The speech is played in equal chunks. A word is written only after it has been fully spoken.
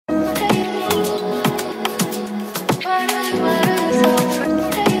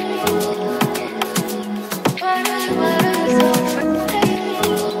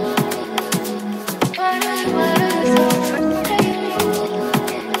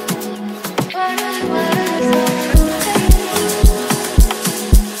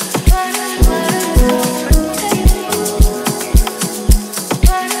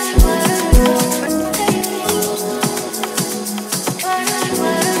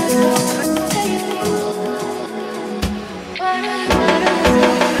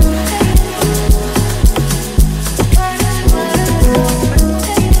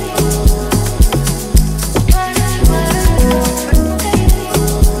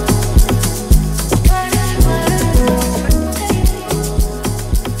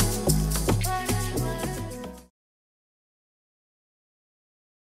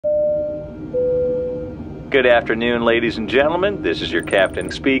Good afternoon, ladies and gentlemen. This is your captain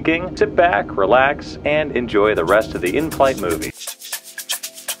speaking. Sit back, relax, and enjoy the rest of the in-flight movie.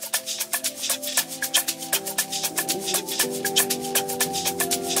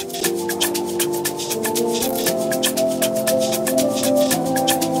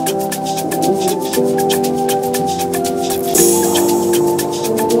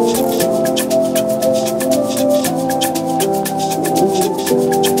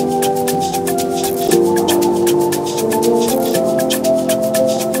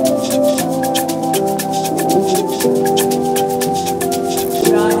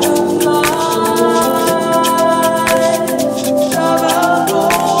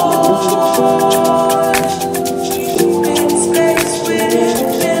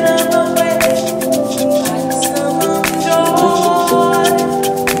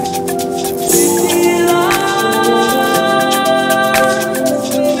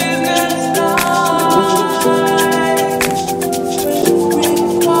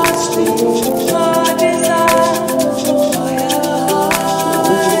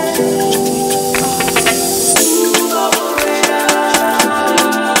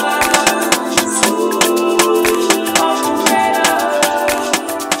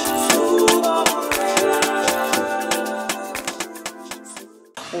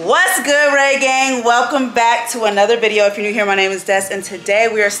 What's good, Ray Gang? Welcome back to another video. If you're new here, my name is Des, and today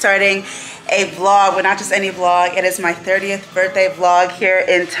we are starting a vlog, but not just any vlog. It is my 30th birthday vlog here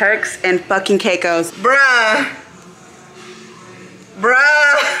in Turks and fucking Caicos. Bruh.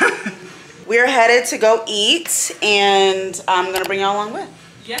 We are headed to go eat, and I'm gonna bring y'all along with.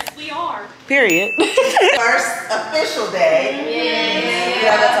 Yes, we are. Period. First official day. Yay. We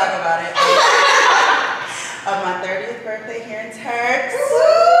gotta talk about it. Of my 30th birthday here in Turks.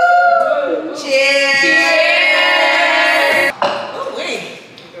 Woo. Cheers! Cheers! Oh, wait.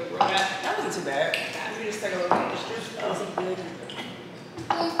 That wasn't too bad. We just took a little bit.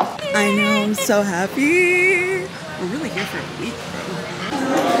 I know, I'm so happy. We're really here for a week, bro.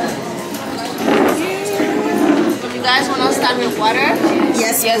 You guys want to start with water?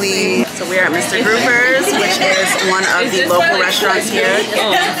 Yes, please. So we are at Mr. Grouper's, which is one of the local restaurants here.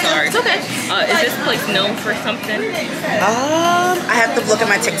 Oh, I'm sorry. It's okay. Is this place known for something? I have to look at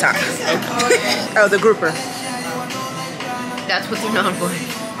my TikTok. Okay. Oh, the Grouper. That's what they're known for.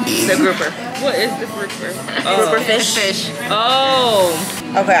 The Grouper. What is the grouper? Grouper fish. Oh.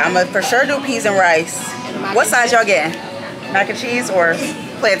 Okay, I'm gonna for sure do peas and rice. What size y'all getting? Mac and cheese or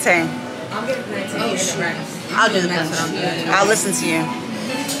plantain? I'm getting plantain. Oh, sure. I'll do the plantain. I'll listen to you.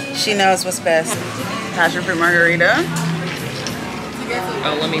 She knows what's best. Passion fruit margarita.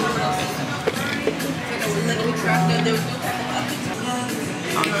 Oh, let me.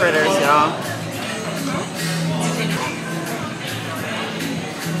 On fritters, y'all.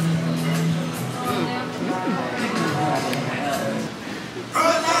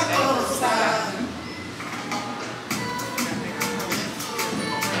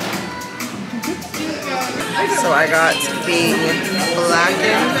 So I got the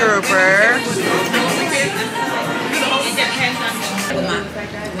blackened grouper.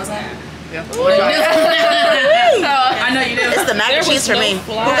 I know you do. It's the mac and cheese for me.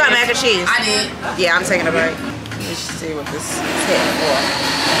 Who got mac and cheese? I did. Yeah, I'm taking a bite. Let's see what this is hitting for.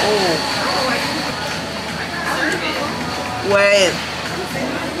 Oh.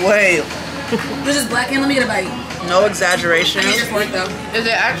 Wait. This is blackened. Let me get a bite. No exaggeration. It just worked though. Is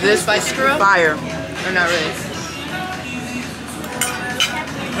it actually spicy girl? Fire. Or not really?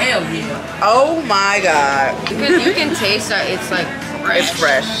 Hell yeah. Oh my god. You can taste that it's like fresh. It's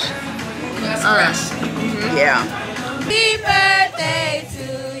fresh. That's fresh. Yeah. Happy birthday to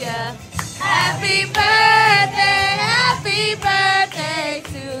ya. Happy birthday. Happy birthday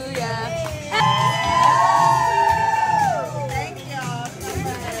to ya. Thank y'all.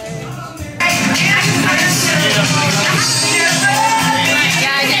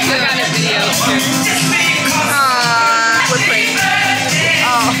 Yeah, I just got a video. What's great?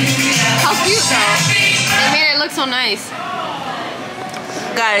 Oh, how cute though. They made it look so nice.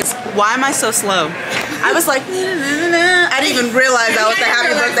 Guys, why am I so slow? I was like, I didn't even realize that was the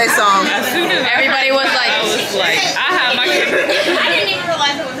happy birthday song. Everybody was like, I have my cake. I didn't even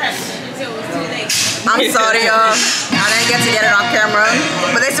realize it was happening until it was too late. I'm sorry, y'all. I didn't get to get it on camera,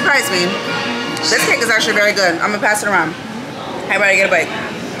 but they surprised me. This cake is actually very good. I'm gonna pass it around. Everybody get a bite.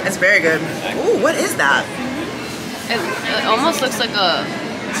 It's very good. Ooh, what is that? It almost looks like a.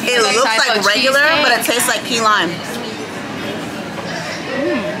 It looks like regular, but it tastes like key lime.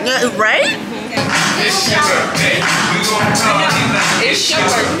 Yeah, right? It's your birthday. It's your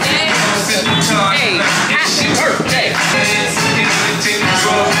birthday. Hey, happy birthday.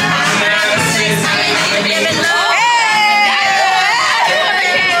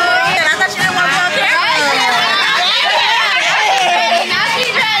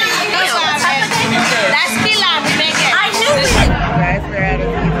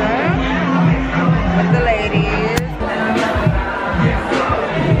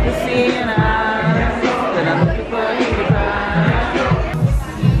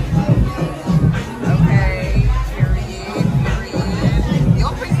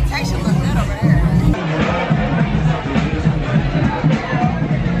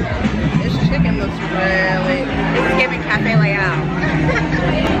 now.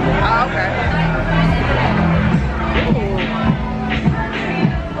 Oh, okay.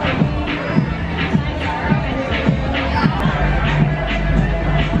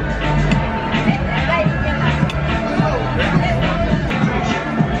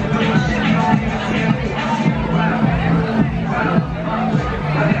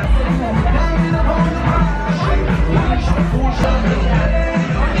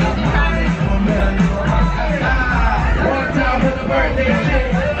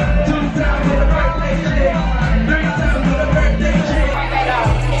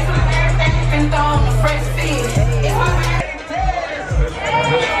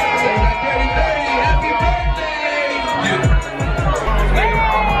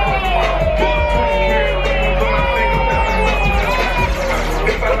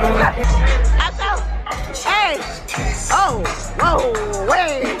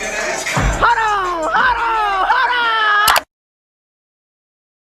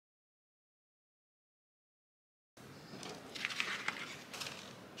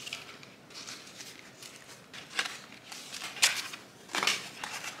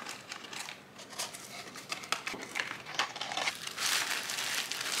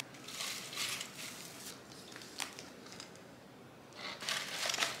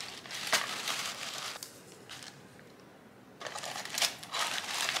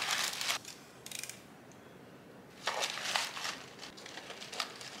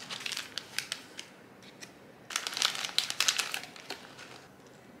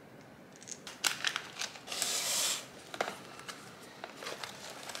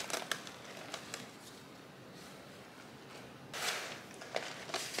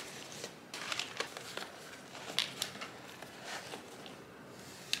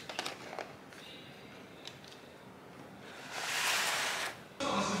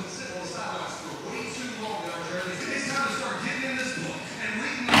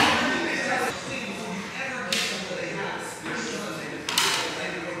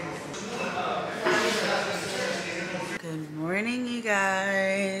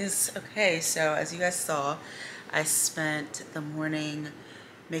 Okay, so as you guys saw, I spent the morning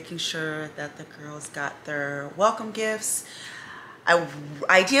making sure that the girls got their welcome gifts. I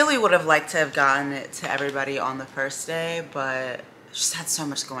ideally would have liked to have gotten it to everybody on the first day, but just had so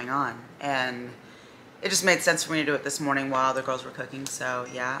much going on and it just made sense for me to do it this morning while the girls were cooking. So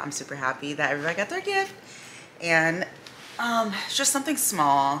yeah, I'm super happy that everybody got their gift. And it's just something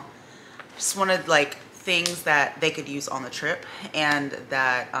small. Just wanted like things that they could use on the trip and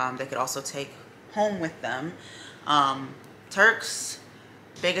that they could also take home with them. Turks,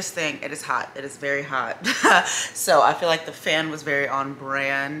 biggest thing, it is hot. It is very hot. So I feel like the fan was very on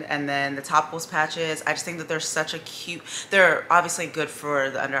brand. And then the topicals patches, I just think that they're such a cute, they're obviously good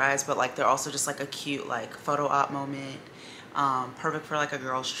for the under eyes, but like they're also just like a cute like photo op moment. Perfect for like a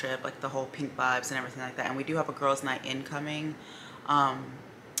girls trip, like the whole pink vibes and everything like that. And we do have a girls night incoming,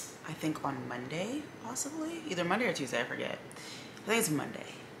 I think on Monday, possibly either Monday or Tuesday, I forget. I think it's Monday.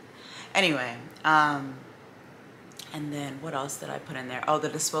 Anyway, and then what else did I put in there? Oh, the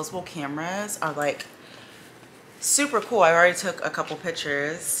disposable cameras are like super cool. I already took a couple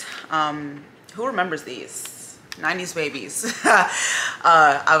pictures. Who remembers these 90s babies?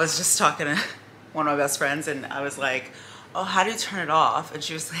 I was just talking to one of my best friends and I was like, oh, how do you turn it off? And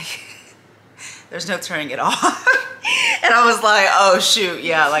she was like, there's no turning it off. And I was like, oh shoot,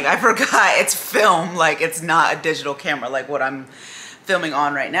 yeah, like I forgot it's film, like it's not a digital camera like what I'm filming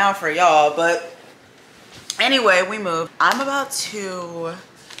on right now for y'all. But anyway, we moved. I'm about to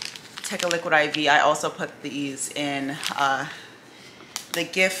take a liquid IV. I also put these in the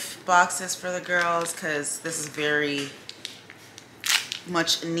gift boxes for the girls because this is very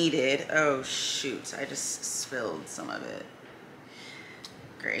much needed. Oh shoot, I just spilled some of it.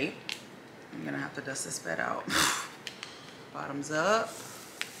 Great. I'm gonna have to dust this bed out. Bottoms up.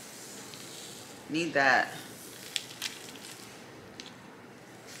 Need that.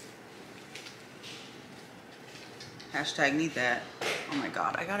 Hashtag need that. Oh my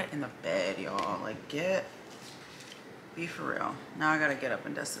god, I got it in the bed, y'all. Like, be for real. Now I gotta get up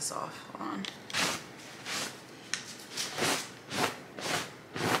and dust this off. Hold on.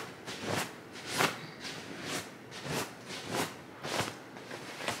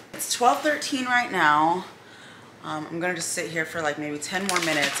 It's 12:13 right now. I'm gonna just sit here for like maybe 10 more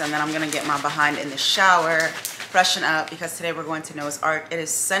minutes and then I'm gonna get my behind in the shower, freshen up, because today we're going to Noah's Ark. It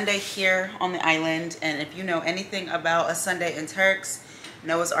is Sunday here on the island, and if you know anything about a Sunday in Turks,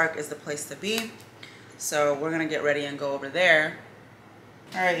 Noah's Ark is the place to be. So we're gonna get ready and go over there.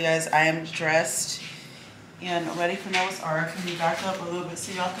 All right, you guys, I am dressed and ready for Noah's Ark. Let me back up a little bit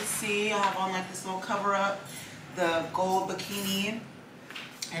so y'all can see. I have on like this little cover up the gold bikini,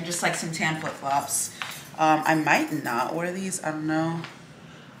 and just like some tan flip-flops. I might not wear these, I don't know.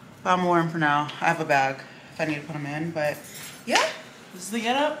 But I'm wearing them for now. I have a bag if I need to put them in, but yeah, this is the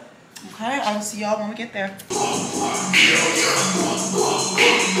get up. Okay, I will see y'all when we get there.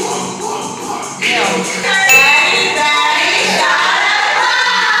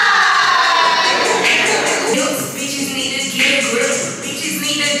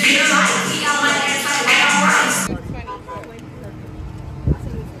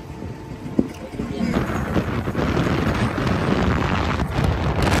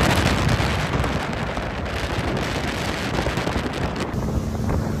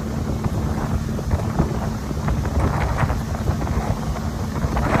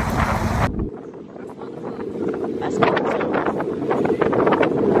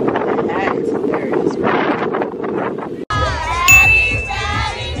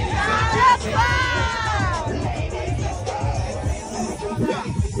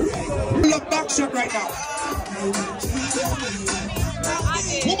 Right now.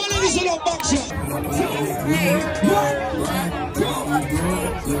 Woman, let me see that back shot.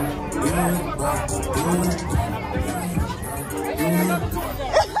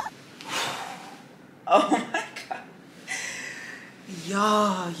 Oh my God.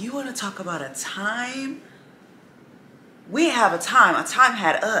 Y'all, you want to talk about a time? We have a time. A time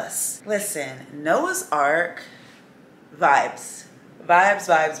had us. Listen, Noah's Ark vibes. Vibes,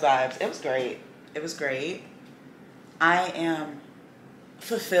 vibes, vibes. It was great. It was great. I am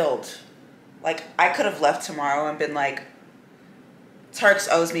fulfilled. Like, I could have left tomorrow and been like, Turks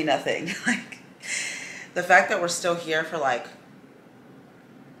owes me nothing. Like, the fact that we're still here for like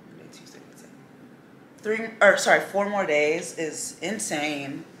 4 more days is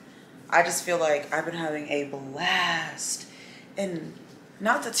insane. I just feel like I've been having a blast. And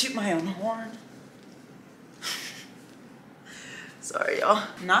not to toot my own horn. Sorry, y'all.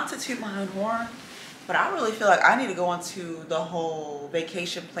 Not to toot my own horn, but I really feel like I need to go into the whole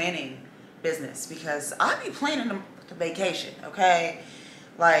vacation planning business, because I be planning the vacation, okay?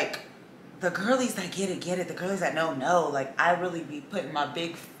 Like, the girlies that get it, get it. The girlies that know. Like, I really be putting my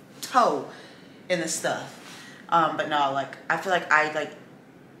big toe in this stuff. But no, like, I feel like I, like,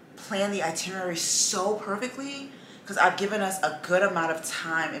 plan the itinerary so perfectly because I've given us a good amount of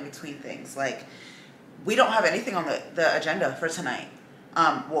time in between things. Like, we don't have anything on the agenda for tonight.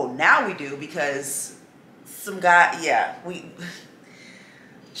 Well, now we do, because some guy, yeah,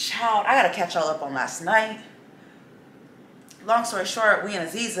 child, I gotta catch y'all up on last night. Long story short, we and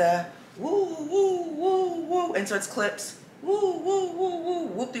Aziza, woo, woo, woo, woo, inserts clips, woo, woo, woo, woo,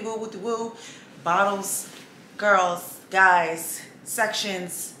 whoop-de-woo, whoop-de-woo, bottles, girls, guys,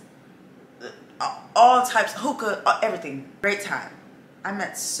 sections, all types, hookah, everything. Great time. I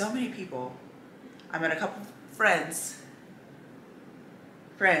met so many people. I met a couple friends,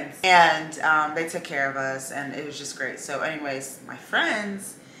 and they took care of us, and it was just great. So anyways, my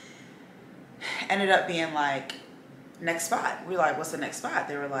friends ended up being like, next spot. We were like, what's the next spot?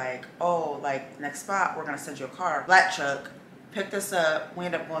 They were like, oh, like, next spot, we're gonna send you a car. Black truck, picked us up. We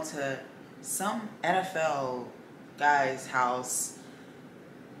ended up going to some NFL guy's house.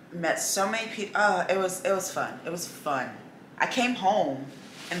 Met so many people. It was fun. It was fun. I came home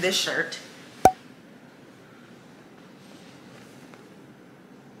in this shirt.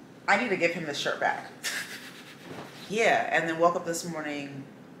 I need to give him this shirt back. Yeah, and then woke up this morning,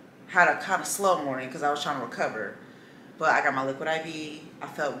 had a kind of slow morning because I was trying to recover. But I got my liquid IV. I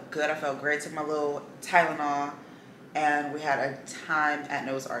felt good. I felt great. Took my little Tylenol, and we had a time at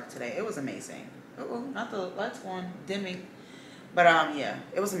Noah's Ark today. It was amazing. Uh-oh, not the lights going, dimming. But yeah,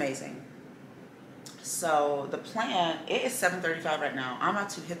 it was amazing. So the plan, it is 7:35 right now. I'm about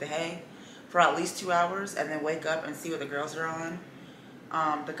to hit the hay for at least 2 hours and then wake up and see what the girls are on.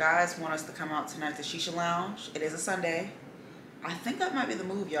 The guys want us to come out tonight to Shisha Lounge. It is a Sunday. I think that might be the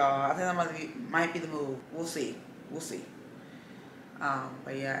move, y'all. I think that might be the move. We'll see. We'll see.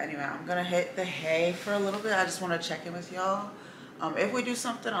 But yeah, anyway, I'm gonna hit the hay for a little bit. I just want to check in with y'all. If we do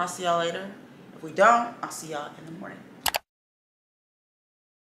something, I'll see y'all later. If we don't, I'll see y'all in the morning.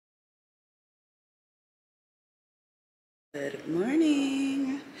 Good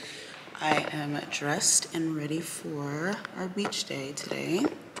morning. I am dressed and ready for our beach day today.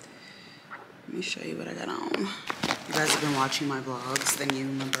 Let me show you what I got on. You guys have been watching my vlogs, then you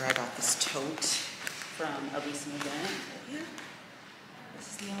remember I got this tote from a recent event. But yeah, this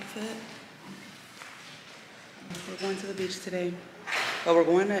is the outfit. We're going to the beach today. But we're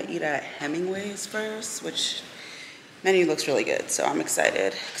going to eat at Hemingway's first, which menu looks really good, so I'm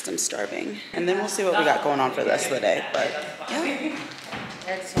excited because I'm starving. And then we'll see what we got going on for the rest of the day. But yeah.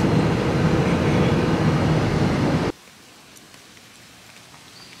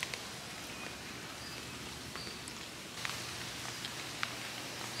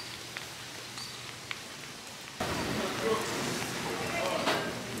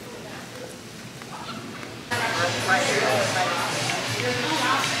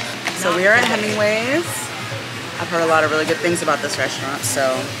 we are at Hemingway's. I've heard a lot of really good things about this restaurant, so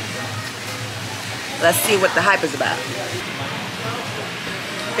let's see what the hype is about.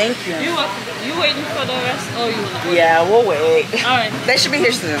 Thank you. You waiting for the rest? Oh, you want to? Yeah, we'll wait. All right. They should be here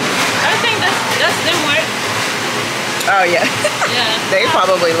soon. I think that's them, right? Oh yeah. Yeah. They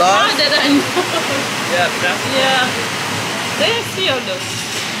probably How lost. did I know? Yeah. They see all this.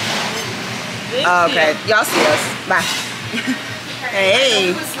 Oh, okay. Y'all see us. Bye.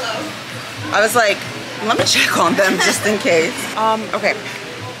 Hey. I was like, let me check on them just in case. Okay.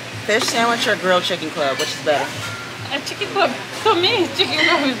 Fish sandwich or grilled chicken club, which is better? A chicken club. For me, chicken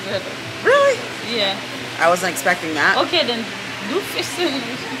club is better. Really? Yeah. I wasn't expecting that. Okay, then do fish sandwich.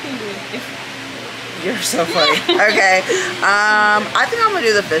 You can do it. You're so funny. Okay. I think I'm gonna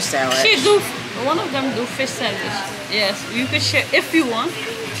do the fish sandwich. One of them do fish sandwich. Yes, you could share if you want,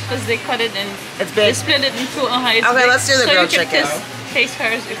 because they cut it and It's big. they split it in two. It's Okay, big. let's do the so grilled you can chicken. Taste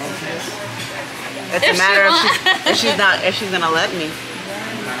hers if It's if a matter she if she's gonna let me.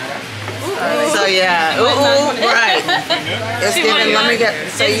 So yeah. Ooh, right. It's She given. might Let me not.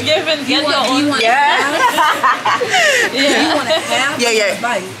 get. So It's you, given. Get your own. yeah. Yeah.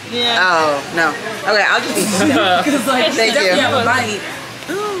 Yeah. Yeah. Oh no. Okay, I'll just eat them. Thank you. Have a bite.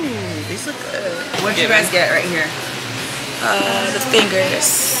 Ooh, these look good. What'd you guys get right here? The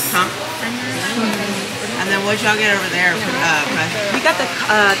fingers. Huh? And then what'd y'all get over there? We got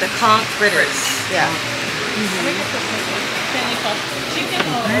the conch fritters. Yeah. Chicken.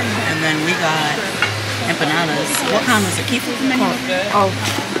 And then we got empanadas. What kind was it? Keep it menu? Oh.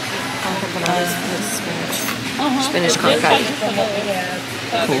 Spinach conch.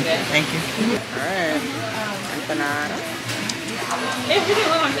 Cool. Thank you. All right. Empanada. If you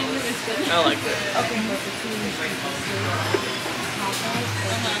didn't want to do this, I like it.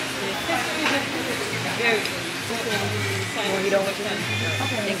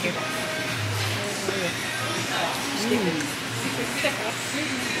 Thank you.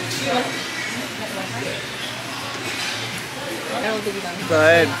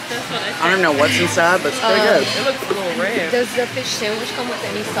 Good. I don't know what's inside, but it's pretty good. It looks a little rare. Does the fish sandwich come with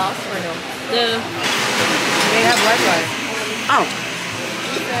any sauce or no? They have Wi-Fi. Oh.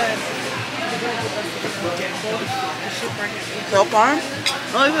 So far,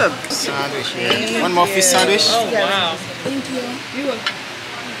 really good. Sandwich, yeah. One more fish sandwich. Oh, wow. Thank you.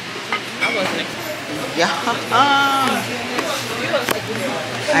 I wasn't expecting. Yeah.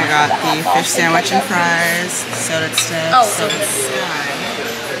 I got the fish sandwich and fries, soda stick, soda side.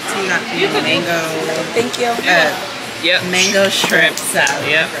 So you got the mango. Thank you. Yep. Mango shrimp salad.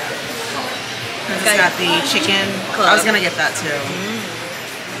 Yep. It's got the chicken. I was gonna get that too.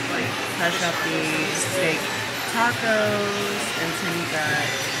 I got the steak tacos, and then you got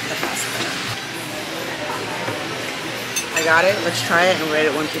the pasta. I got it. Let's try it and rate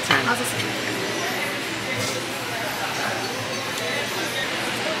it 1 to 10.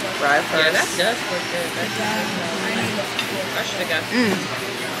 Right first. Yeah, that does look good. I should have got.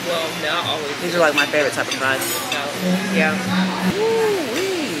 Well, now I always. These are like my favorite type of fries. Yeah.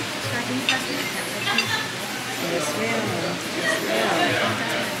 Woo-wee. Yes, ma'am. Yes,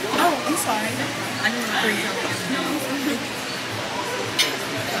 ma'am. Oh, I'm sorry. I didn't bring something.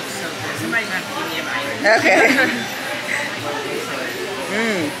 Somebody might give me a bite. Okay.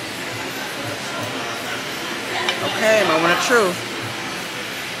 Okay, moment of truth.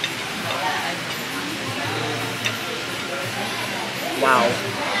 Wow.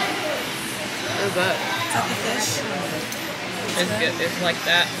 What's that? Is that the fish? It's good. It's like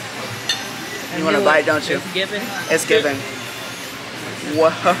that. You want to bite, don't you? It's given. It's given. Whoa.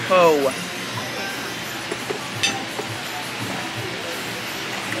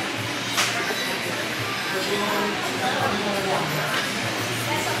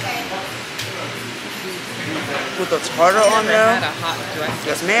 With the tartar on I had there. a hot dress.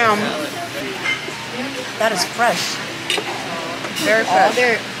 Yes, ma'am. That is fresh. Very All fresh.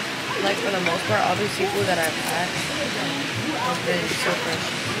 their, like for the most part, all the seafood that I've had has been so fresh.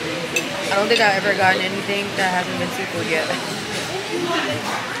 I don't think I've ever gotten anything that hasn't been seafood yet.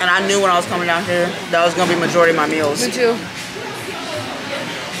 And I knew when I was coming down here that was gonna be majority of my meals. Me too.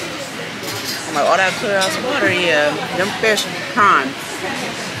 I'm like, all that clear ass water, yeah. Them fish, prime.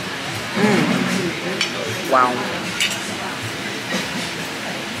 Wow.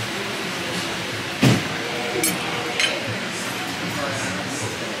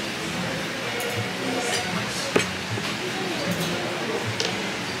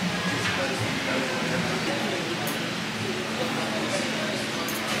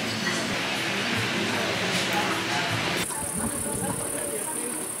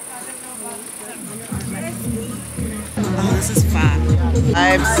 Oh, this is fun.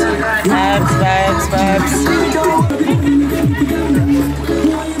 Vibes, vibes, vibes,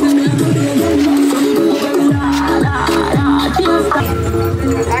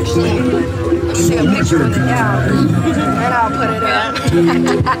 Actually, I'm gonna take a picture with it now, and I'll put it up.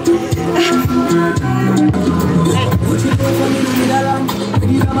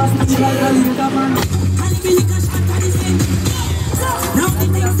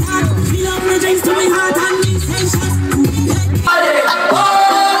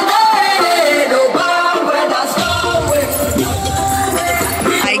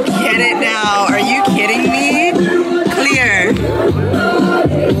 I get it now. Are you kidding me? Clear.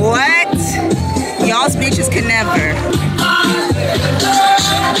 What? Y'all's beaches can never.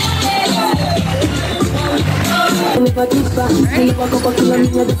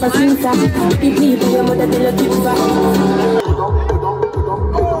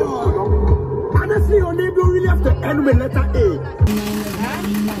 Honestly, your name don't really have to end with letter A.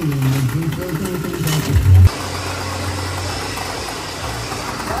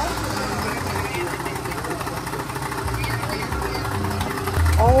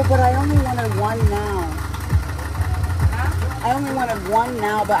 Oh, but I only wanted one now. I only wanted one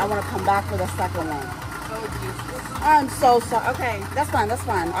now, but I want to come back for the second one. I'm so sorry. Okay, that's fine, that's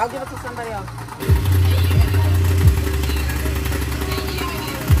fine. I'll give it to somebody else.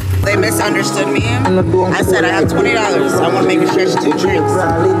 They misunderstood me. I said I have $20. I want to make a stretch 2 drinks.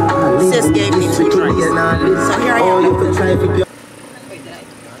 Sis gave me 2 drinks. So here I am. You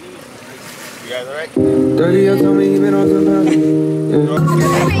guys alright? 30 years told me you've been on some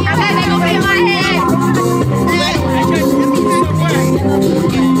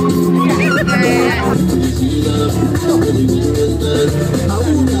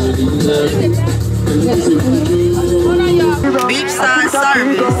Beachside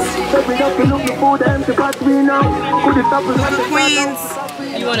service. Queens.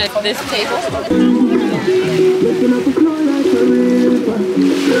 You want this table?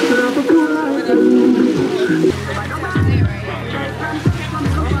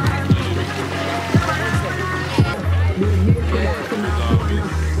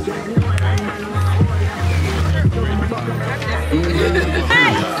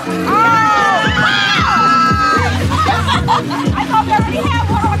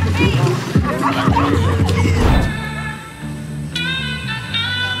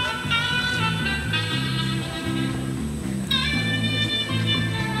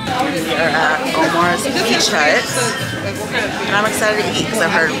 We are at Omar's Beach Hut, and I'm excited to eat because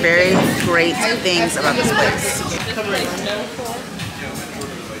I've heard very great things about this place.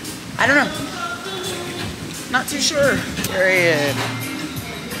 I don't know. Not too sure. Period.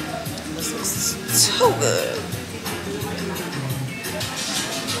 This is so good.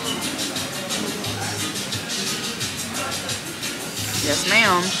 Yes,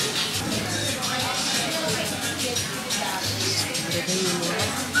 ma'am.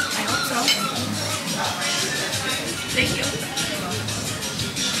 I hope so. Thank you.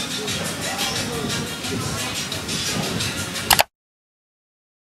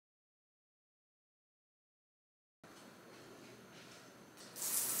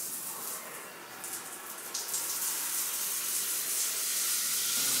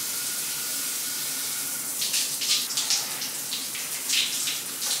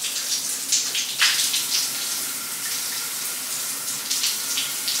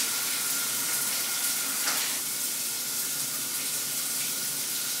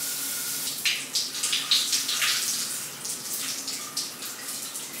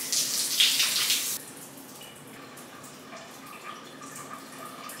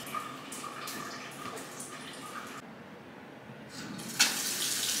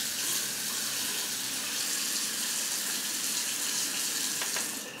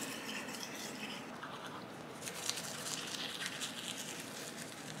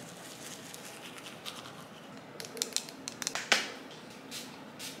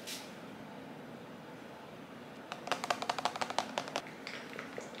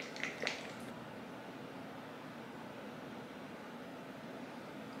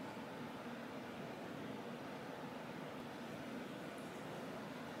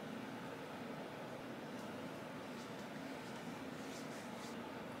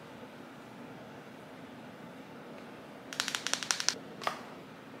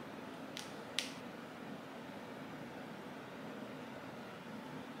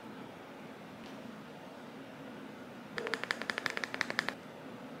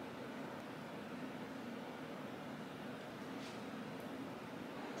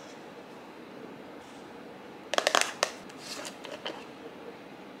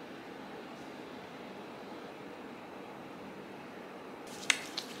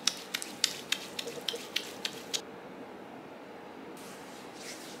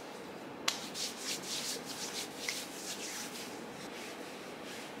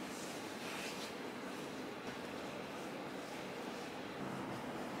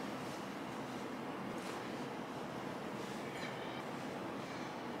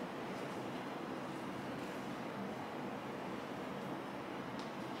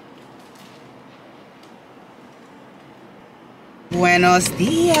 Buenos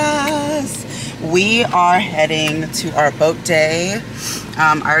dias. We are heading to our boat day.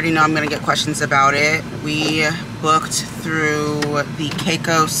 I already know I'm gonna get questions about it. We booked through the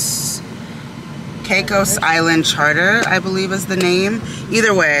Caicos Island Charter, I believe is the name.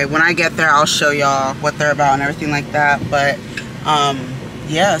 Either way, when I get there, I'll show y'all what they're about and everything like that. But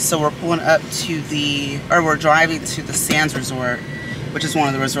yeah, so we're pulling up to we're driving to the Sands Resort, which is one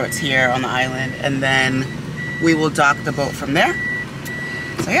of the resorts here on the island, and then we will dock the boat from there.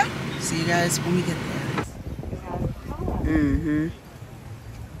 So yeah, see you guys when we get there. Mm-hmm.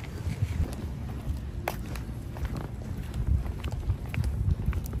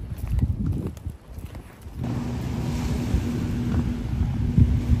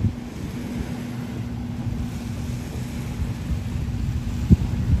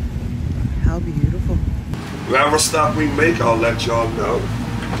 How beautiful. Whatever stop we make, I'll let y'all know.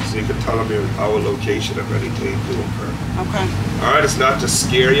 So you can tell them our location if anything to occur. Okay. Alright, it's not to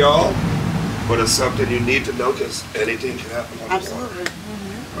scare y'all, but it's something you need to know because anything can happen on the water. Absolutely.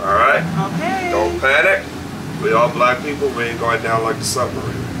 Mm-hmm. Alright? Okay. Don't panic. We all black people, we ain't going down like the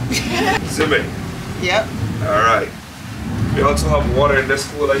submarine. See me? Yep. Alright. We also have water in this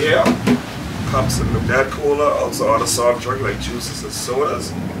cooler here. Cups in that cooler. Also other soft drink like juices and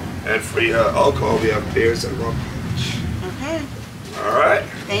sodas. And free alcohol, we have beers and rum punch. Okay. Alright?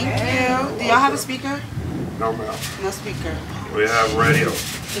 Thank you. Do y'all have a speaker? No, ma'am. No speaker. We have radio. Oh.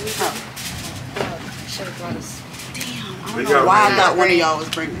 Should have brought us. Damn. I We don't know got why I radio. thought one of y'all was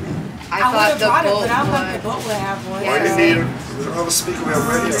bringing it. I thought the boat but I thought the boat would have one. Why do you need it? We don't have a speaker, we have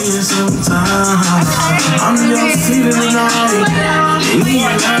radio. He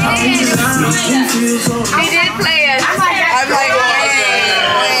did play us. I'm like, wait.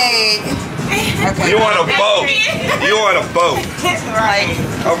 Okay. You want a boat. You want a boat. Right.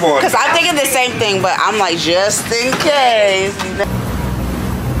 Come on. Because I'm thinking the same thing, but I'm like, just in case.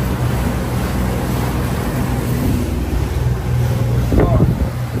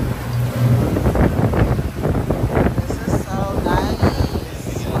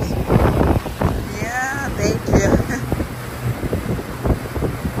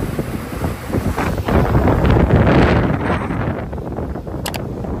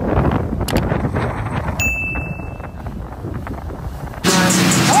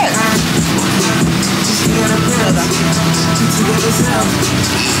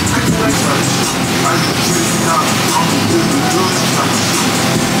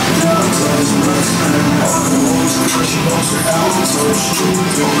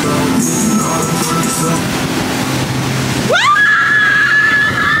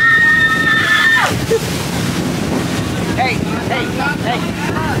 Hey, hey, hey.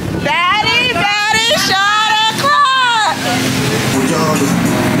 Daddy, shot o'clock.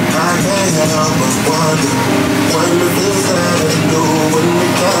 I can't help but wonder when the things that I do when we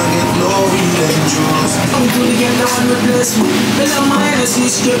can't get no reassurance. I'm doing it now and bless me. Below my energy,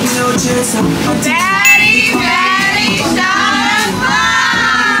 strip no chance. Daddy, shot o'clock.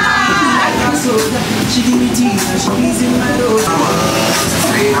 She give me teeth and she's in my road.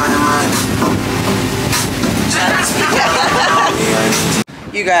 Free my mind.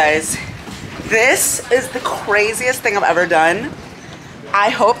 You guys, this is the craziest thing I've ever done. I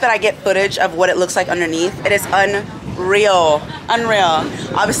hope that I get footage of what it looks like underneath. It is unreal.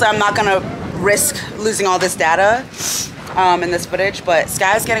 Obviously, I'm not gonna risk losing all this data in this footage, but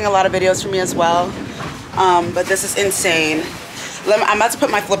Sky's getting a lot of videos from me as well. But this is insane. I'm about to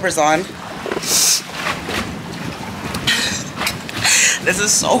put my flippers on. This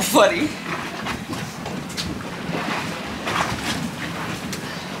is so funny.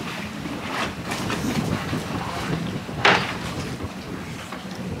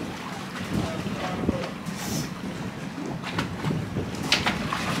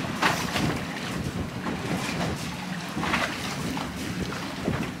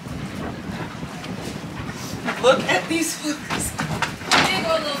 Look at these flippers.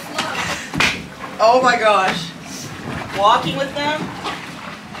 Oh my gosh. Walking with them.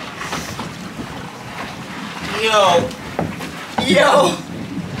 Yo.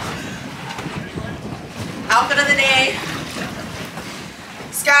 Outfit of the day.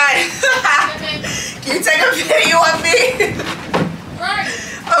 Sky. Can you take a video of me? Right.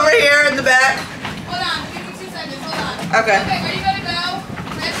 Over here in the back. Hold on. Give me 2 seconds. Hold on. Okay. Okay, are you ready to go?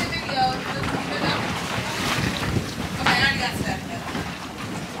 Where's the video? Okay, I already got stuff.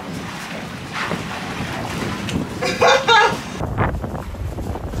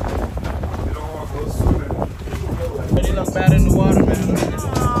 You look bad in the water, man.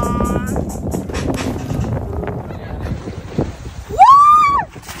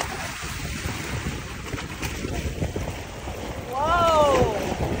 Whoa!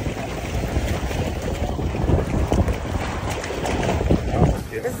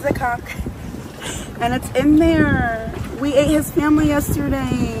 And it's in there. We ate his family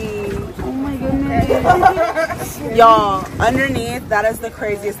yesterday. Oh my goodness. Y'all, underneath, that is the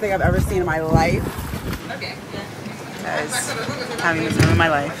craziest thing I've ever seen in my life. Guys, having this time in my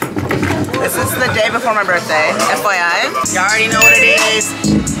life. This is the day before my birthday, FYI. Y'all already know what it is.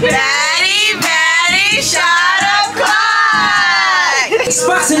 Patty, Patty, shot up clock!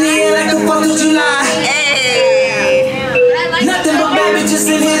 Spots in the air like the 4th of July. Hey! Nothing but bad bitches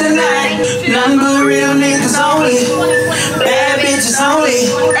in here tonight. Nothing but real niggas only. Bad bitches only.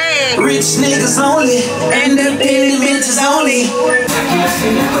 Hey! Rich niggas only. Independent bitches only.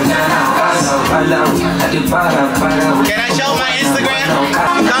 Can I show my Instagram?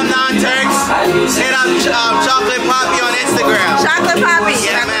 Come down, Turks. Hit up Chocolate Poppy on Instagram. Chocolate Poppy.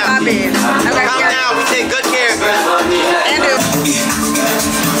 Yeah, Chocolate Poppy. Okay, come down. We take good care of you.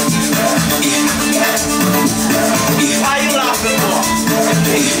 Why you laughing for?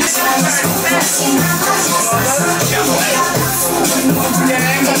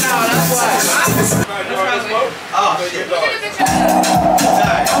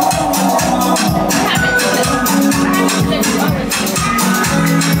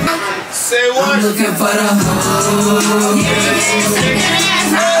 Say what? I'm looking for the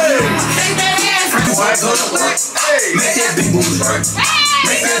make that big moves work.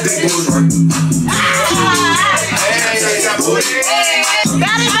 Make that big moves work.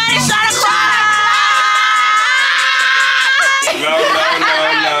 Patty, Patty, shot up clock! No.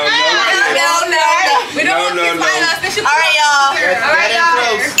 We don't want to find us. This should All right, y'all. All right,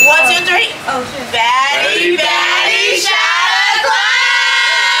 y'all. 1, 2, 3. Oh, Patty, Patty, shot up clock!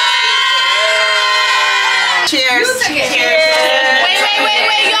 Cheers. Cheers. Cheers. Wait.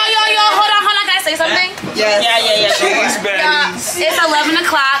 Yo. Hold on. Can I say something? Yes. Cheese Y'all, baddies. it's 11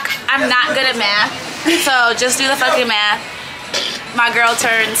 o'clock. I'm not good at math. So just do the fucking math. My girl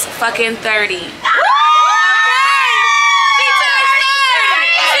turns fucking 30.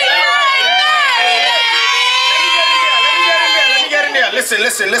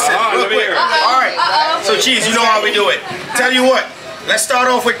 Listen, real quick. Alright, so geez, you know how we do it. Tell you what, let's start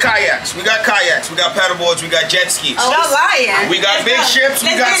off with kayaks. We got kayaks, we got paddleboards, we got jet skis. Oh, y'all lying. We got big ships,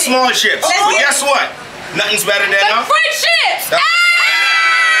 we got small ships. But guess what? Nothing's better than us. Friendships!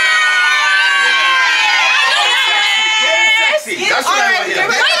 That's what I want to hear.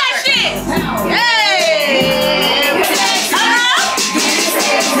 Play that shit!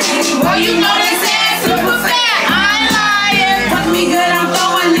 Well, you know they said super fat. I ain't lying. Fuck me good, I'm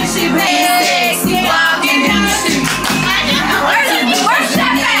throwing this shit back. Walking down the street. Where's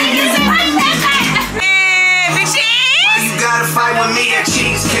that at? Big cheese. You gotta fight with me at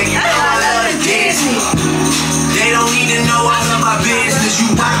Cheesecake. You know I love the Disney. They don't need to know all of my business.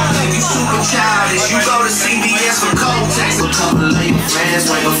 You wild, you super childish. You go to CVS for cold text. A couple of your friends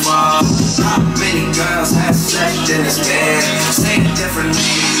way before. Many girls have slept in this bed. Say it differently.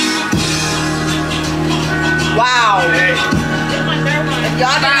 Wow.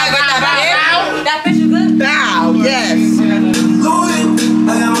 Y'all did not get that big? That fish is good? Bow, yes. Louis,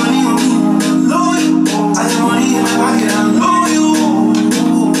 I got money on me. Louis, I got money in my pocket. I'm Louis.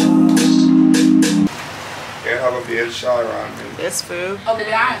 Can't have a beer shot around me. It's food. Okay,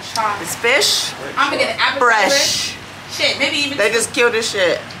 but I ain't trying. It's fish. I'm gonna get an appetizer. Fresh. Shit, maybe even. They just killed this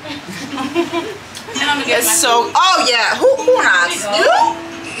shit. And I'm gonna get It's so. Oh yeah. Who knocks? You?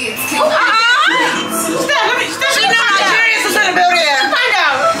 She knew Nigerians was in the building. Find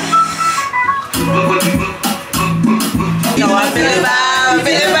out. Yo, I'm feeling loud.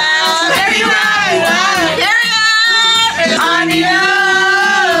 Everyone. Carry on.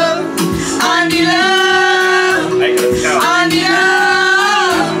 On the love.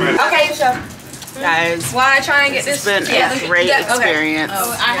 Okay, so. Guys, Why I try and get it's this? been a great experience.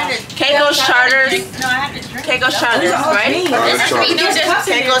 Oh, I had to. Caicos Charters. Caicos Charters, right?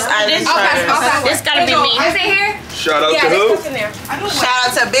 Caicos Island Charters. This gotta be me. Is it here? Shout out to who? Shout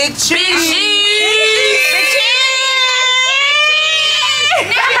out to Big Cheese. Big Cheese.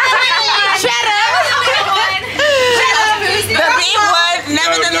 Shut up. The big one,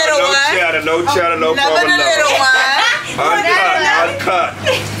 never the little one. No chatter, no Never the problem. little one. Uncut.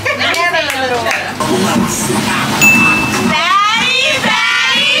 Never the little one. Patty,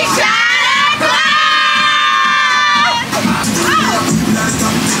 shut up,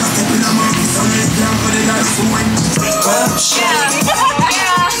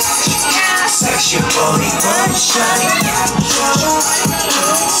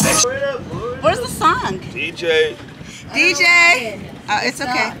 Where's the song? DJ. It's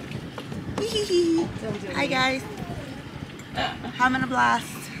okay. Hi guys. Having a blast.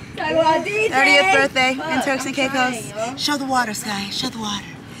 30th birthday in Turks and Caicos. Show the water, Sky. Show the water.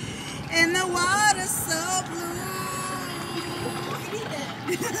 And the water's so blue.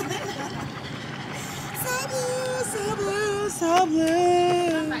 So blue, so blue, so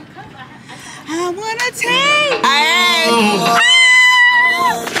blue. I wanna take.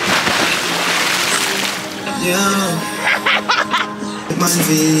 Man,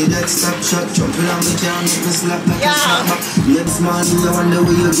 V, that stop shot, jumping on the can, make me slap like a slapper. Next man, I wonder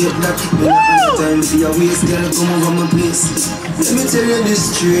where you get that. When I have time for your waist, girl, come over my place. Let me tell you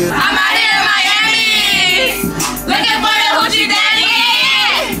this straight. I'm out here in Miami, looking for the hoochie daddy.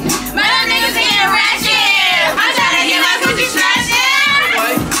 My little niggas getting ratchet. I'm trying to get my coochie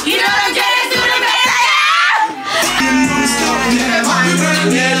stretching. You know them dreads do the best I am.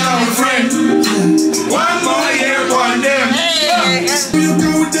 One more year, one them. You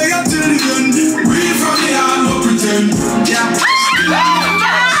go take up to the gun. Read from the heart, no pretend.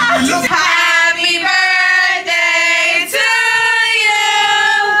 Happy birthday to you.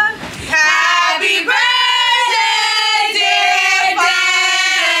 Happy birthday, dear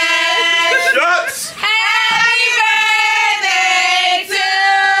Dad. Shots! Happy birthday to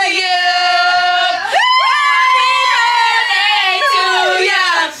you. Happy birthday to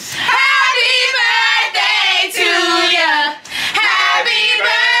you. Happy birthday to you. Happy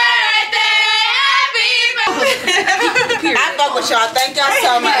birthday. I fuck with y'all. Thank y'all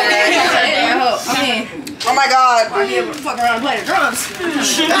so much. Oh my God. Fuck around and play the drums.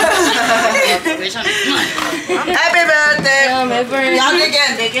 Happy birthday. Y'all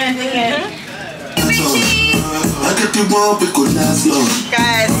dig in. I get you up, it could last long.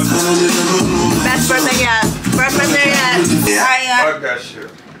 Guys, best birthday yet. First birthday yet. Fuck that shit.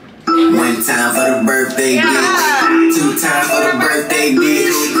 One time for the birthday bitch. Two times for the birthday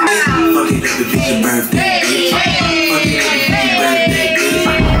bitch. Fuck it up if it's your birthday bitch. Fuck it up if it's your birthday bitch.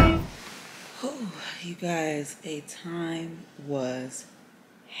 You guys, a time was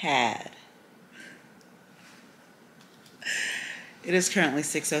had. It is currently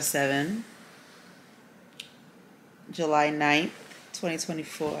 6:07, July 9th,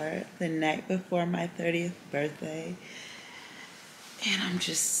 2024, the night before my 30th birthday. And I'm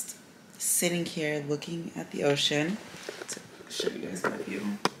just sitting here looking at the ocean. To show you guys my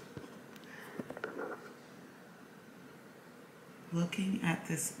view. Looking at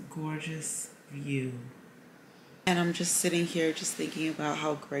this gorgeous view. And I'm just sitting here just thinking about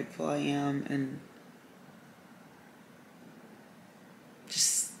how grateful I am and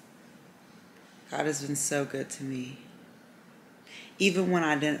just God has been so good to me. Even when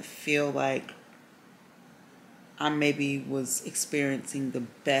I didn't feel like I maybe was experiencing the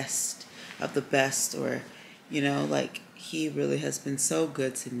best of the best, or, you know, like, he really has been so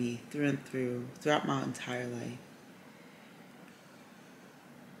good to me through and through, throughout my entire life.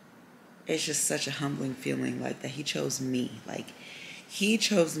 It's just such a humbling feeling, like, that he chose me. Like, he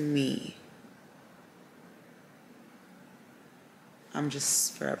chose me. I'm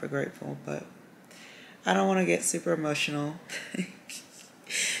just forever grateful, but I don't want to get super emotional.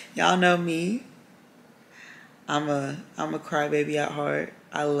 Y'all know me. I'm a crybaby at heart.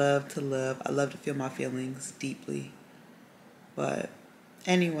 I love to love. I love to feel my feelings deeply. But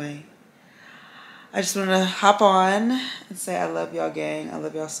anyway, I just want to hop on and say I love y'all, gang. I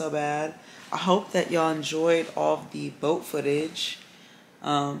love y'all so bad. I hope that y'all enjoyed all of the boat footage.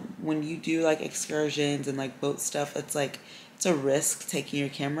 When you do like excursions and like boat stuff, it's like, it's a risk taking your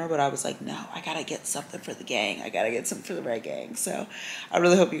camera, but I was like, no, I gotta get something for the gang. I gotta get something for the right gang. So I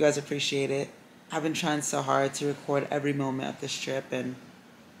really hope you guys appreciate it. I've been trying so hard to record every moment of this trip, and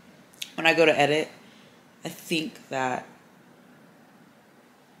when I go to edit, I think that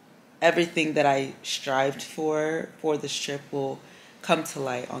everything that I strived for this trip will come to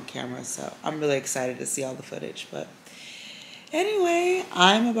light on camera. So I'm really excited to see all the footage. But anyway,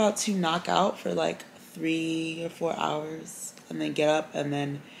 I'm about to knock out for like 3 or 4 hours and then get up, and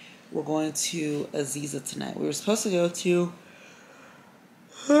then we're going to Aziza tonight. We were supposed to go to,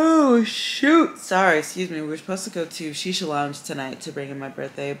 oh shoot, sorry, excuse me. We were supposed to go to Shisha Lounge tonight to bring in my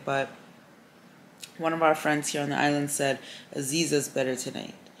birthday, but one of our friends here on the island said Aziza's better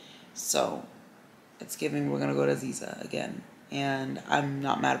tonight. So it's giving, we're gonna go to Aziza again. And I'm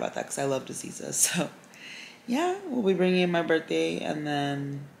not mad about that because I loved Aziza. So yeah, we'll be bringing in my birthday, and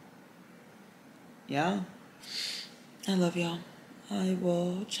then yeah, I love y'all. I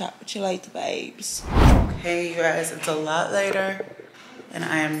will chat with you later, babes. Okay, you guys, it's a lot later, and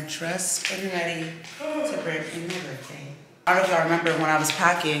I am dressed and ready to bring in my birthday. I don't know if y'all remember when I was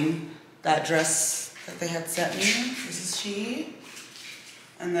packing that dress that they had sent me. This is she.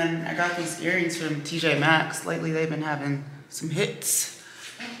 And then I got these earrings from TJ Maxx. Lately, they've been having some hits.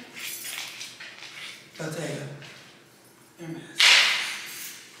 I'll tell you.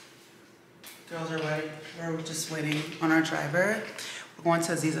 Girls are ready. We're just waiting on our driver. We're going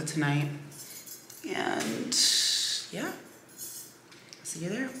to Aziza tonight. And yeah, see you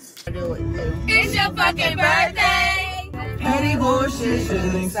there. It's your fucking birthday. Petty bullshit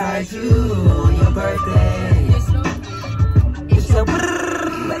should excite you on your birthday.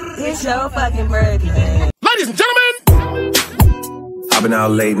 It's your fucking birthday. Ladies and gentlemen! I've been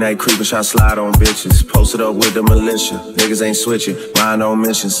out late night creeping, shot slide on bitches. Posted up with the militia. Niggas ain't switching. Mine on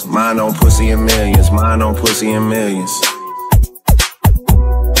missions. Mine on pussy and millions. Mine on pussy and millions.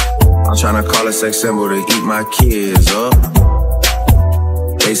 I'm tryna call a sex symbol to eat my kids up.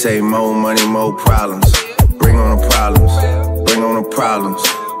 They say more money, more problems. Bring on the problems. Bring on the problems.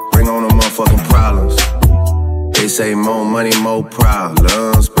 Bring on the motherfucking problems. They say more money, more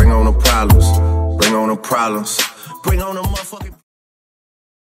problems. Bring on the problems. Bring on the problems. Bring on the motherfucking.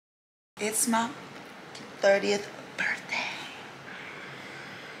 It's my 30th birthday.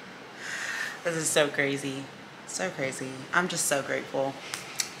 This is so crazy. So crazy. I'm just so grateful.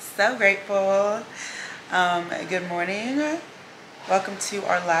 So grateful. Good morning. Welcome to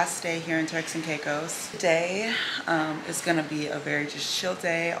our last day here in Turks and Caicos. Today is gonna be a very just chill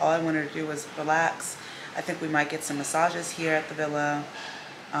day. All I wanted to do was relax. I think we might get some massages here at the villa.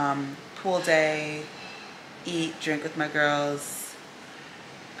 Pool day, eat, drink with my girls.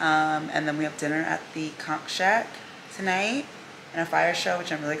 And then we have dinner at the Conch Shack tonight and a fire show,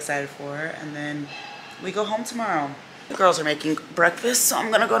 which I'm really excited for. And then we go home tomorrow. The girls are making breakfast, so I'm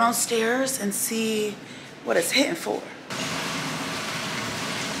gonna go downstairs and see what it's hitting for.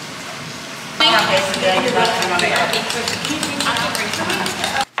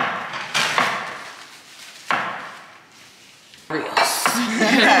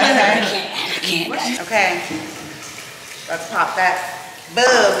 Okay, let's pop that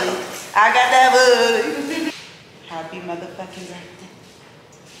bubbly. I got that bubbly. Happy motherfucking birthday.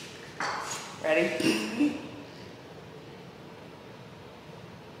 Ready?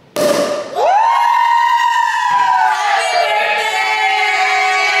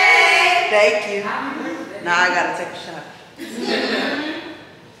 Thank you. Now I gotta take a shot.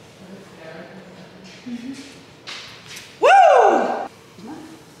 Woo!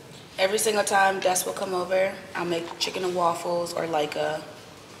 Every single time Des will come over, I'll make chicken and waffles or like a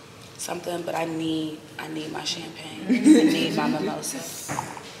something, but I need my champagne. I need my mimosa.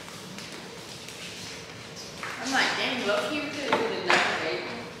 I'm like, dang, look, you could do the night of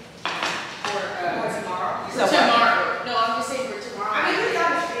April. For tomorrow. So tomorrow. No, I'm just saying for tomorrow. I mean, we got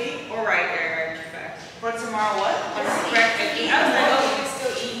to speak. Or right. For tomorrow, what? Breakfast. I was like, oh, we can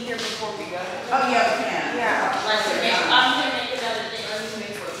still eat here before we go. Oh, yeah, we can. Yeah. Like, I'm going to make another thing. Let me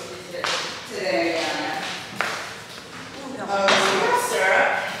make for today. Yeah. Syrup?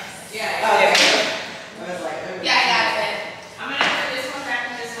 Yeah. Okay. I was like, oh. Yeah, I got it. I'm going to put this one back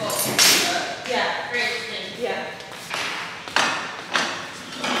in this bowl. Yeah, great thing. Yeah.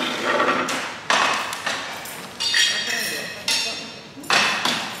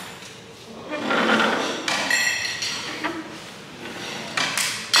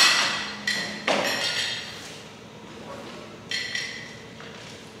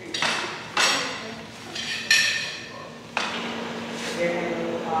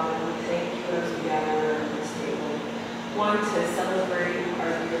 One, to celebrate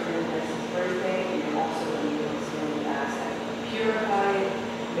our dear friend Dessi's birthday, and also when you ask that we purify it,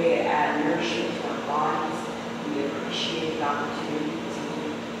 may it add nourishment to our bodies. We appreciate the opportunity to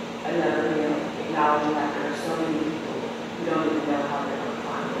eat another meal, acknowledging that there are so many people who don't even know how they're going to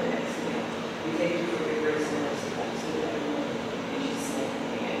find their next meal. We thank you for your grace and mercy that you do everyone in Jesus'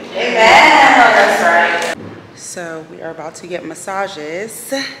 name. Amen. Oh, that's right. So we are about to get massages.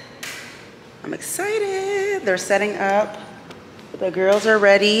 I'm excited. They're setting up. The girls are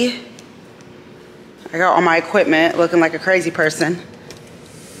ready. I got all my equipment, looking like a crazy person.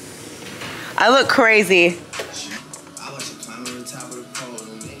 I look crazy. I want you climbing on the top of the pole,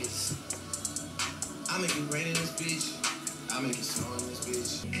 niggas. I make it rain in this bitch. I make it snow in this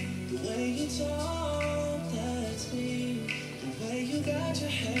bitch. The way you talk, that's me. The way you got your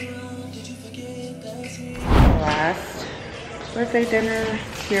hair on, did you forget that's me? Last birthday dinner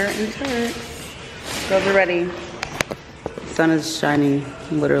here in Turks. Girls are ready. The sun is shining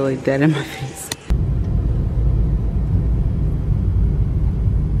literally dead in my face.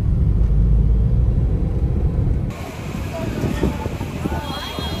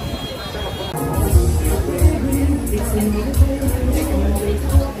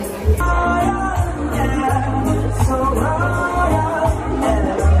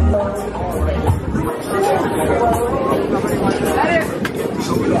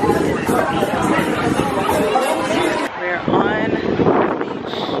 We're on the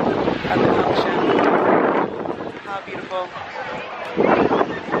beach at the Conch Shack.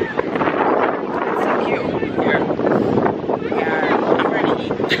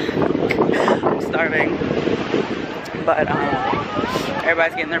 but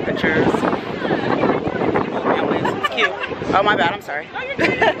everybody's getting their pictures. Families. It's cute. Oh, my bad. I'm sorry.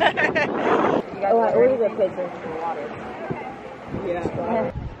 Oh, I ordered a picture for water.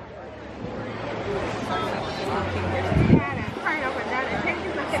 Yeah.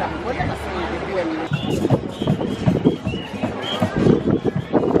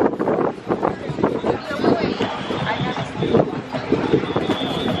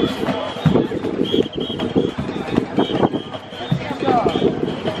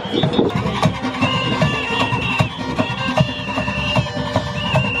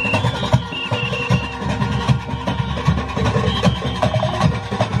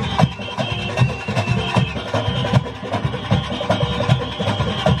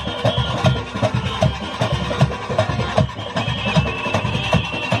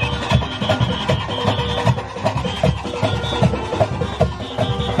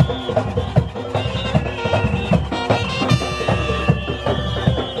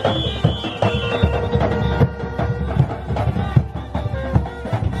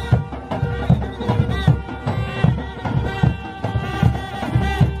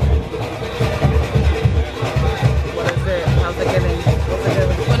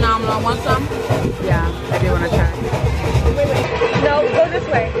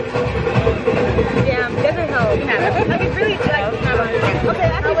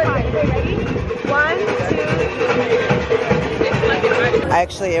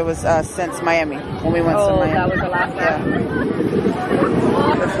 Actually, it was since Miami, when we went to Miami. That was the last time?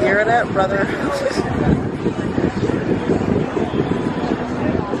 Yeah. You hear that, brother?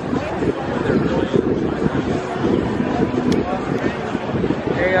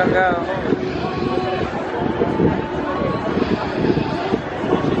 There you go.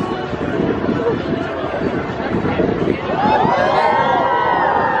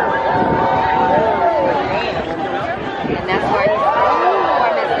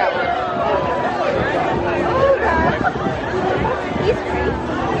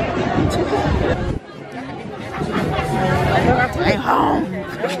 Home.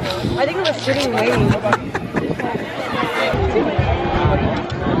 I think it was sitting waiting.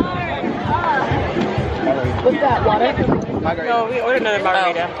 What's that, water? Margarita. No, we ordered another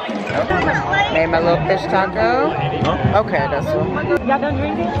margarita. Oh. Made my little fish taco. Okay, that's all. Y'all done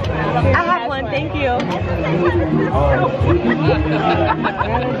drinking? I have one, thank you.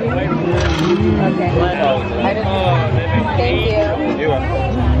 Okay. Thank you.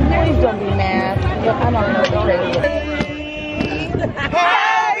 Please don't be mad. I'm not going to be crazy.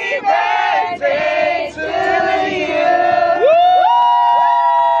 Happy birthday to you!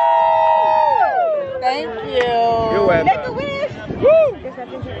 Thank you. You're welcome. Make a wish. Woo!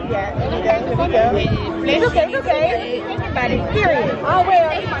 Yeah, it's okay, it's okay. Everybody, period. Oh, well.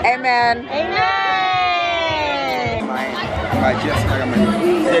 Amen. Amen.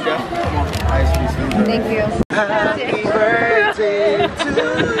 Thank you. Happy birthday to you.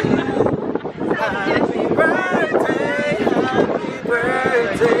 Happy birthday, happy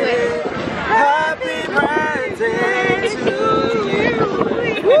birthday, happy birthday to you.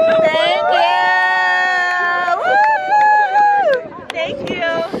 Thank you. Woo! Thank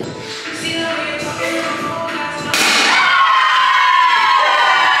you.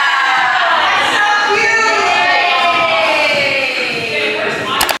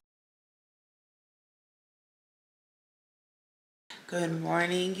 Good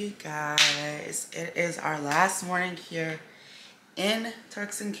morning, you guys. It is our last morning here in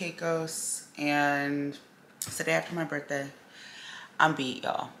Turks and Caicos, and it's the day after my birthday. I'm beat,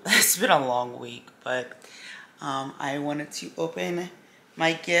 y'all. It's been a long week, but I wanted to open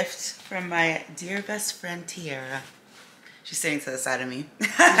my gift from my dear best friend Tiara. She's sitting to the side of me.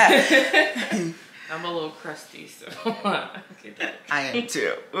 I'm a little crusty, so get that. I am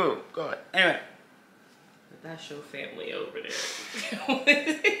too. Ooh, go ahead. Anyway. That's your family over there.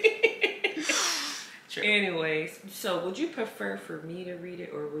 True. Anyways, so would you prefer for me to read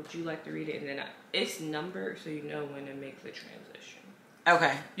it, or would you like to read it and then it's numbered so you know when to make the transition?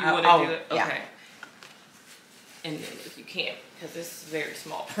 Okay. You want to do it? Yeah. Okay. And then if you can't, because this is very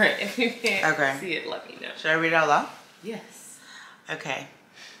small print, if you can't see it, let me know. Should I read it out loud? Yes. Okay.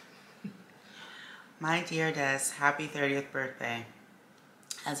 My dear Des, happy 30th birthday.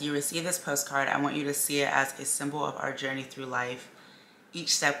 As you receive this postcard, I want you to see it as a symbol of our journey through life.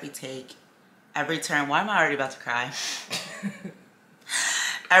 Each step we take, every turn, why am I already about to cry?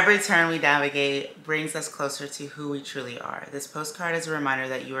 Every turn we navigate brings us closer to who we truly are. This postcard is a reminder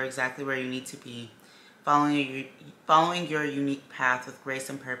that you are exactly where you need to be, following your unique path with grace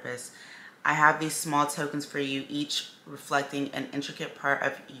and purpose. I have these small tokens for you, each reflecting an intricate part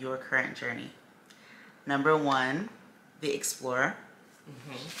of your current journey. Number 1, the Explorer.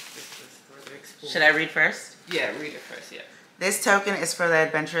 This is for the Explorer. Should I read first? Yeah, read it first, yeah. This token is for the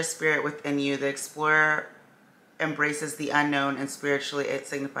adventurous spirit within you. The Explorer embraces the unknown, and spiritually it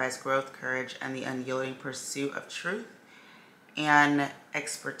signifies growth, courage, and the unyielding pursuit of truth and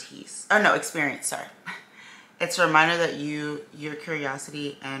expertise. Oh no, experience, sorry. It's a reminder that your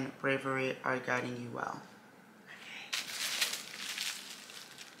curiosity and bravery are guiding you well.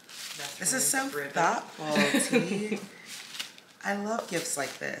 Okay. This is so thoughtful, T. I love gifts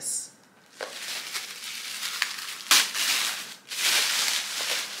like this.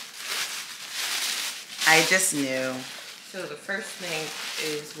 I just knew. So the first thing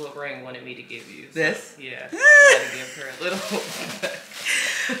is what Rain wanted me to give you. So, this? Yeah. I gotta give her a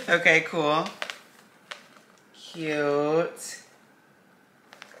little. Okay, cool. Cute.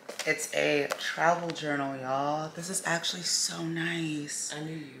 It's a travel journal, y'all. This is actually so nice. I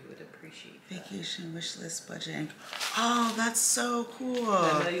knew you would appreciate that. Vacation, wish list, budget, and oh, that's so cool.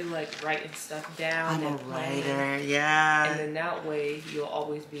 I know you like writing stuff down. I'm a and planning. writer, yeah. And then that way you'll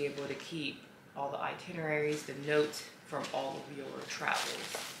always be able to keep all the itineraries, the notes from all of your travels.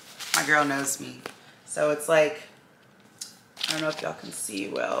 My girl knows me. So it's like, I don't know if y'all can see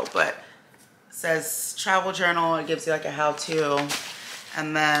well, but it says travel journal. It gives you like a how-to.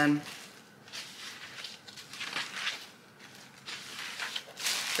 And then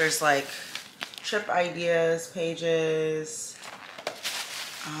there's like trip ideas, pages.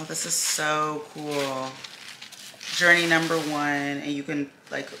 Oh, this is so cool. Journey number 1, and you can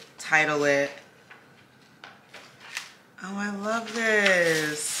like title it. Oh, I love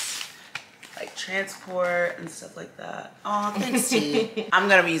this. Like transport and stuff like that. Oh, thanks, T. I'm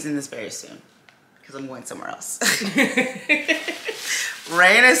gonna be using this very soon because I'm going somewhere else.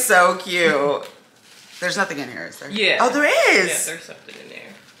 Rain is so cute. There's nothing in here, is there? Yeah. Oh, there is. Yeah, there's something in there.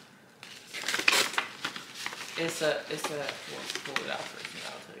 Well, pull it out first and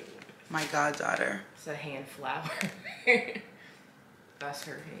I'll tell you what it is. My goddaughter. It's a hand flower. That's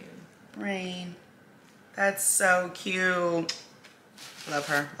her hand. Rain. That's so cute. Love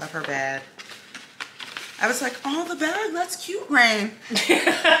her. Love her bad. I was like, oh, the bag. That's cute, Rain.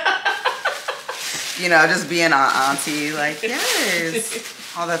 You know, just being an auntie. Like,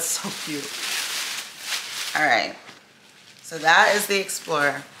 yes. Oh, that's so cute. All right. So that is the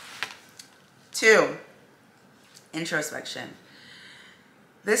Explorer. 2, introspection.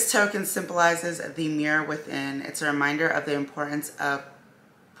 This token symbolizes the mirror within. It's a reminder of the importance of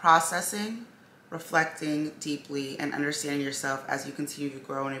processing, reflecting deeply, and understanding yourself as you continue to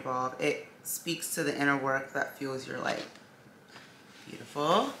grow and evolve. It speaks to the inner work that fuels your light.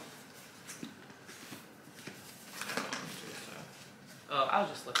 Beautiful. Oh, I'll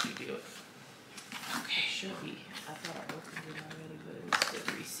just let you do it. Okay. It should be. I thought I opened it already, but it was still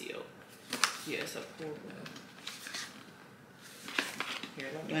resealed. Yeah, it's a cool one. Here,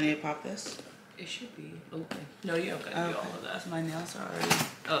 let me. Do I need to pop this? It should be open. No, you don't gotta do all of that. My nails are already.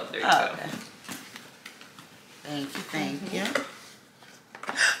 Oh, there you go. Okay. Thank you, thank you.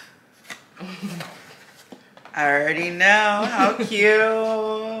 I already know. How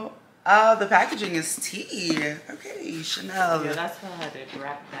cute. Oh, the packaging is tea. Okay, Chanel. Yeah, that's why I had to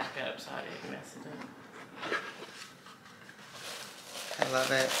wrap back up so I didn't mess it up. I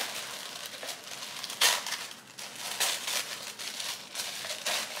love it.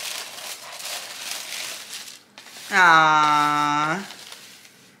 Aww.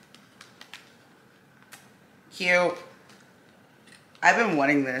 Cute. I've been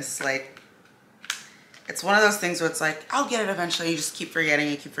wanting this. Like, it's one of those things where it's like, I'll get it eventually. You just keep forgetting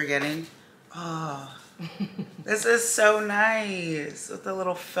and keep forgetting. Oh, this is so nice with the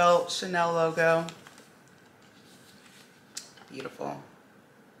little felt Chanel logo. Beautiful.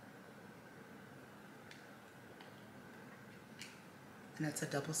 And it's a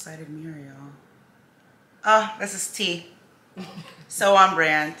double-sided mirror, y'all. Oh, this is tea. So on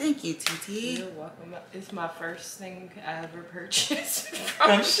brand. Thank you, TT. You're welcome. It's my first thing I ever purchased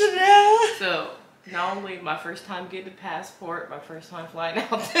from Chanel. So not only my first time getting a passport, my first time flying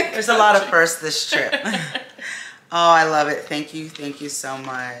out there. There's a lot of firsts this trip. Oh, I love it. Thank you so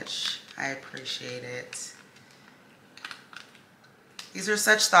much. I appreciate it. These are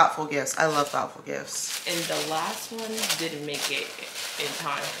such thoughtful gifts. I love thoughtful gifts. And the last one didn't make it in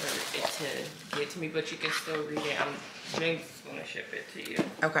time for it to get to me, but you can still read it. I'm just gonna ship it to you.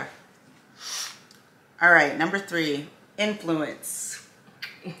 Okay. All right, number 3, influence.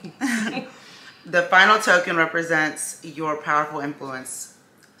 The final token represents your powerful influence.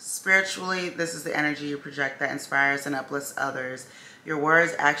 Spiritually, this is the energy you project that inspires and uplifts others. Your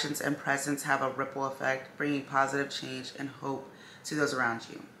words, actions, and presence have a ripple effect, bringing positive change and hope to those around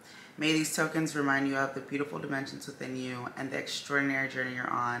you. May these tokens remind you of the beautiful dimensions within you and the extraordinary journey you're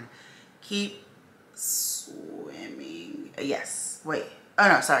on. Keep swimming. Yes. Wait. Oh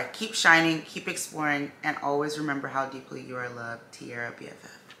no, sorry. Keep shining, keep exploring, and always remember how deeply you are loved. Tierra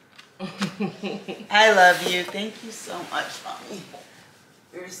BFF. I love you. Thank you so much, Mommy.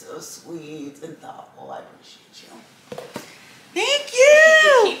 You're so sweet and thoughtful. I appreciate you. Thank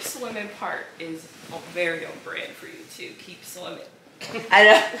you. The keep swimming part is very on brand for you too. Keep swimming. I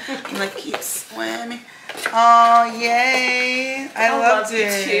know. I'm like, keep swimming. Oh, yay. I loved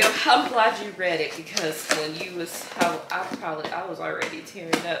it. Too. I'm glad you read it because when you was, I was already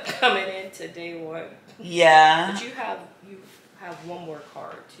tearing up coming into day one. Yeah. But you have one more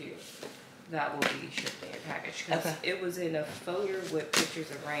card too that will be shipped in your package because it was in a folder with pictures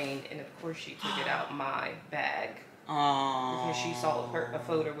of rain, and of course she took it out my bag. Oh. Because she saw a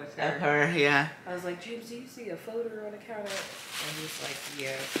photo with her. Of her, yeah. I was like, James, do you see a photo on the counter? And he's like,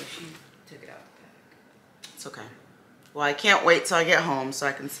 yeah. So she took it out the bag. It's okay. Well, I can't wait till I get home so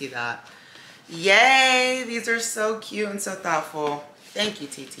I can see that. Yay! These are so cute and so thoughtful. Thank you,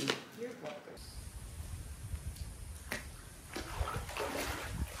 TT. You're welcome.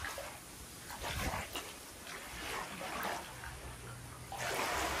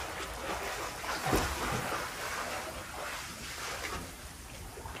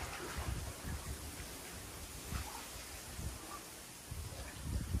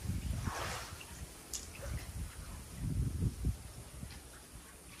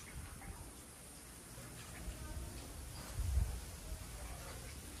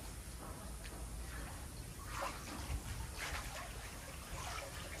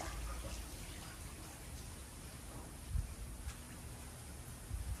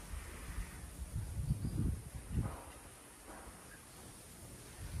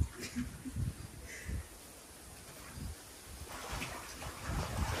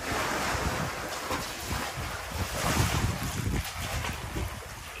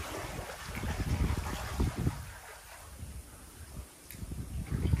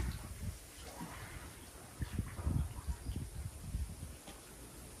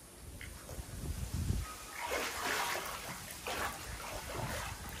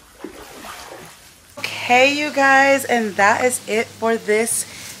 Hey you guys, and that is it for this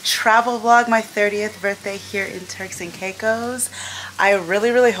travel vlog, my 30th birthday here in Turks and Caicos. I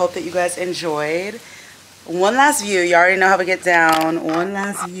really hope that you guys enjoyed. One last view, you already know how to get down. One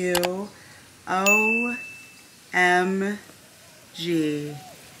last view. OMG.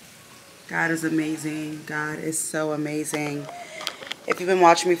 God is amazing. God is so amazing. If you've been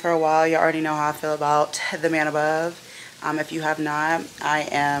watching me for a while, you already know how I feel about the man above. If you have not, I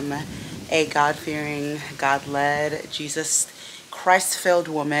am a God-fearing, God-led, Jesus Christ-filled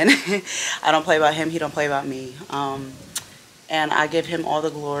woman. I don't play about him, he don't play about me. And I give him all the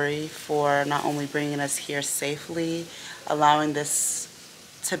glory for not only bringing us here safely, allowing this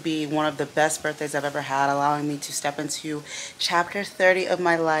to be one of the best birthdays I've ever had, allowing me to step into chapter 30 of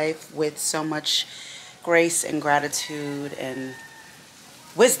my life with so much grace and gratitude and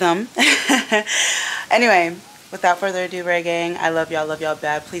wisdom. Anyway, without further ado, Ray Gang, I love y'all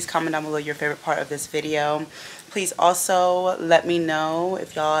bad. Please comment down below your favorite part of this video. Please also let me know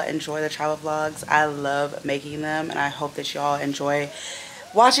if y'all enjoy the travel vlogs. I love making them, and I hope that y'all enjoy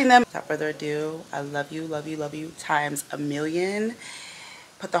watching them. Without further ado, I love you times a million.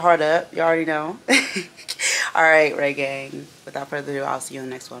 Put the heart up, you already know. All right, Ray Gang, without further ado, I'll see you in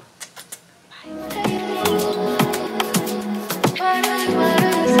the next one. Bye.